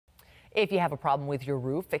If you have a problem with your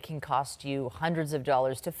roof, it can cost you hundreds of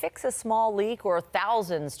dollars to fix a small leak or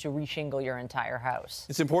thousands to reshingle your entire house.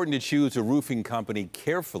 It's important to choose a roofing company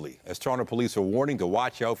carefully, as Toronto police are warning to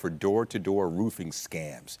watch out for door-to-door roofing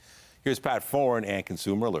scams. Here's Pat Foran and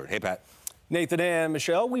Consumer Alert. Hey, Pat. Nathan and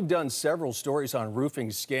Michelle, we've done several stories on roofing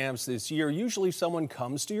scams this year. Usually someone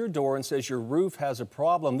comes to your door and says your roof has a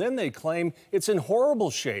problem. Then they claim it's in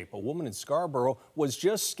horrible shape. A woman in Scarborough was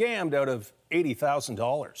just scammed out of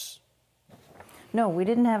 $80,000. No, we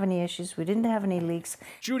didn't have any issues. We didn't have any leaks.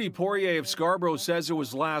 Judy Poirier of Scarborough says it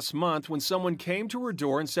was last month when someone came to her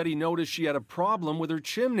door and said he noticed she had a problem with her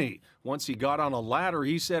chimney. Once he got on a ladder,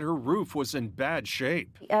 he said her roof was in bad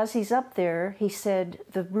shape. As he's up there, he said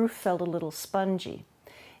the roof felt a little spongy.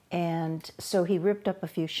 And so he ripped up a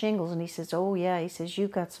few shingles and he says, oh yeah, he says,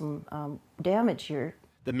 you've got some damage here.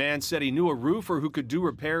 The man said he knew a roofer who could do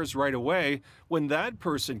repairs right away. When that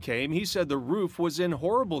person came, he said the roof was in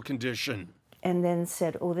horrible condition. And then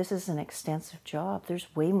said, oh, this is an extensive job.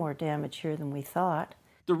 There's way more damage here than we thought.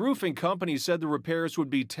 The roofing company said the repairs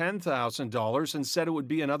would be $10,000 and said it would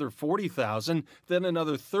be another $40,000, then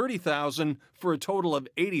another $30,000 for a total of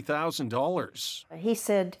 $80,000. He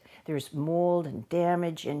said there's mold and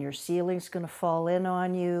damage and your ceiling's going to fall in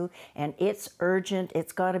on you and it's urgent.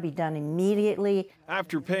 It's got to be done immediately.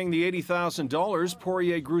 After paying the $80,000,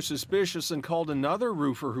 Poirier grew suspicious and called another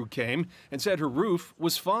roofer who came and said her roof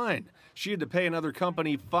was fine. She had to pay another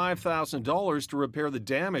company $5,000 to repair the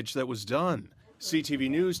damage that was done. CTV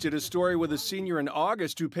News did a story with a senior in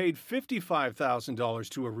August who paid $55,000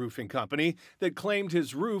 to a roofing company that claimed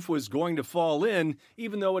his roof was going to fall in,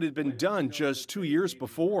 even though it had been done just 2 years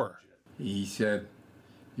before. He said,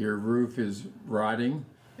 your roof is rotting,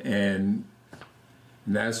 and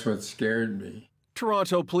that's what scared me.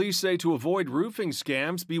 Toronto police say to avoid roofing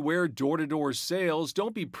scams, beware door-to-door sales,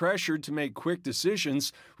 don't be pressured to make quick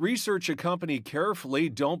decisions, research a company carefully,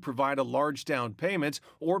 don't provide a large down payment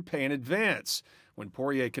or pay in advance. When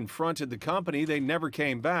Poirier confronted the company, they never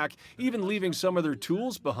came back, even leaving some of their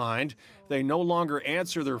tools behind. They no longer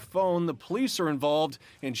answer their phone. The police are involved,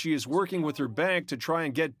 and she is working with her bank to try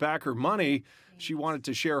and get back her money. She wanted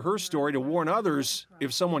to share her story to warn others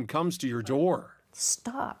if someone comes to your door.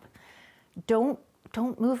 Stop. Don't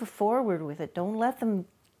move forward with it. Don't let them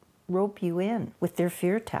rope you in with their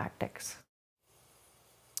fear tactics.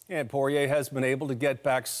 And Poirier has been able to get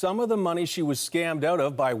back some of the money she was scammed out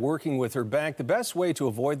of by working with her bank. The best way to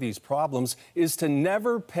avoid these problems is to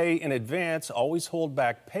never pay in advance. Always hold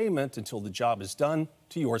back payment until the job is done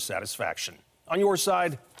to your satisfaction. On your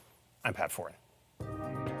side, I'm Pat Foran.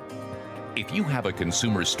 If you have a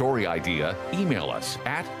consumer story idea, email us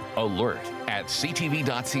at alert@ctv.ca.